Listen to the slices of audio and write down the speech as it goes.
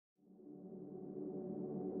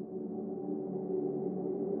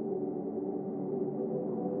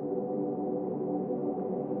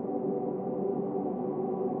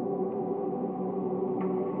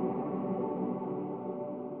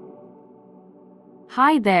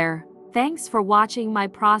Hi there. Thanks for watching my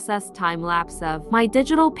process time-lapse of my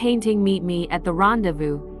digital painting Meet Me at the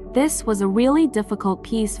Rendezvous. This was a really difficult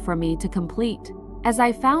piece for me to complete, as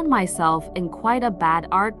I found myself in quite a bad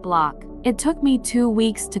art block. It took me 2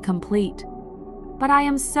 weeks to complete, but I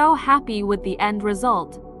am so happy with the end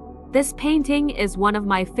result. This painting is one of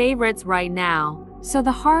my favorites right now, so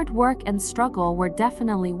the hard work and struggle were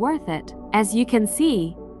definitely worth it. As you can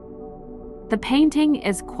see, the painting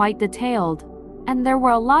is quite detailed, and there were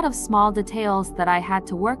a lot of small details that I had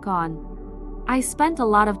to work on. I spent a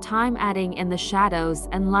lot of time adding in the shadows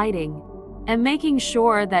and lighting, and making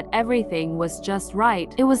sure that everything was just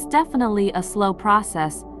right. It was definitely a slow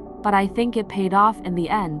process, but I think it paid off in the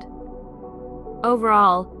end.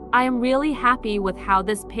 Overall, I am really happy with how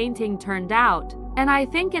this painting turned out, and I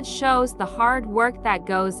think it shows the hard work that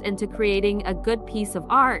goes into creating a good piece of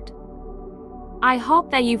art. I hope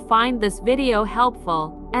that you find this video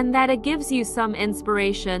helpful and that it gives you some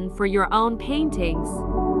inspiration for your own paintings.